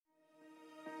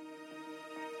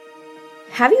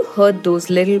Have you heard those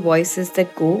little voices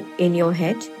that go in your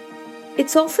head?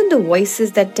 It's often the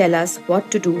voices that tell us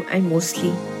what to do and mostly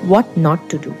what not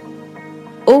to do.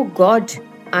 Oh God,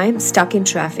 I am stuck in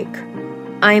traffic.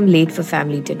 I am late for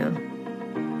family dinner.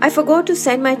 I forgot to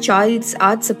send my child's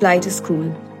art supply to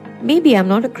school. Maybe I'm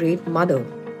not a great mother.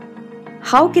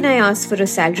 How can I ask for a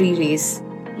salary raise?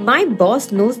 My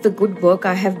boss knows the good work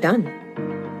I have done.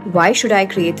 Why should I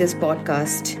create this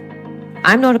podcast?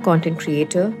 I'm not a content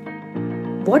creator.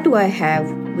 What do I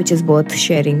have which is worth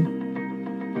sharing?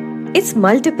 It's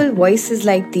multiple voices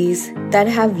like these that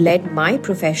have led my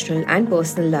professional and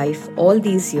personal life all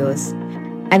these years,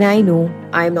 and I know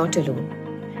I am not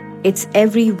alone. It's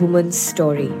every woman's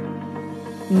story.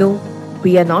 No,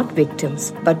 we are not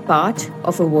victims, but part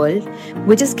of a world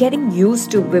which is getting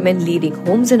used to women leading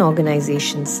homes and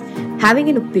organizations, having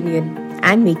an opinion,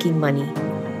 and making money.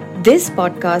 This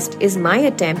podcast is my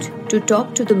attempt to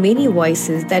talk to the many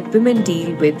voices that women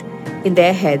deal with in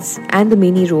their heads and the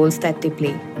many roles that they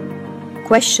play.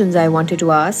 Questions I wanted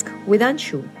to ask with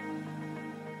Anshu.